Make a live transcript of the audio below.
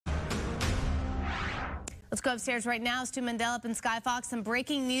Let's go upstairs right now. Stu Mandel up in Skyfox. Some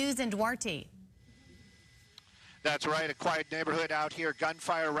breaking news in Duarte. That's right, a quiet neighborhood out here.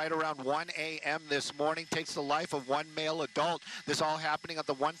 Gunfire right around 1 a.m. this morning takes the life of one male adult. This all happening at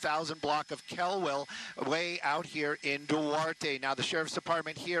the 1000 block of Kelwell way out here in Duarte. Now, the Sheriff's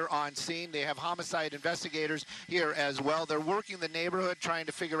Department here on scene. They have homicide investigators here as well. They're working the neighborhood, trying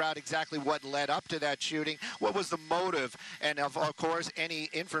to figure out exactly what led up to that shooting, what was the motive, and of course, any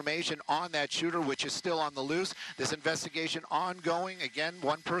information on that shooter, which is still on the loose. This investigation ongoing. Again,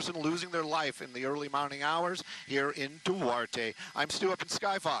 one person losing their life in the early morning hours here in Duarte. I'm Stu up in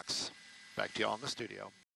Skyfox. Back to you all in the studio.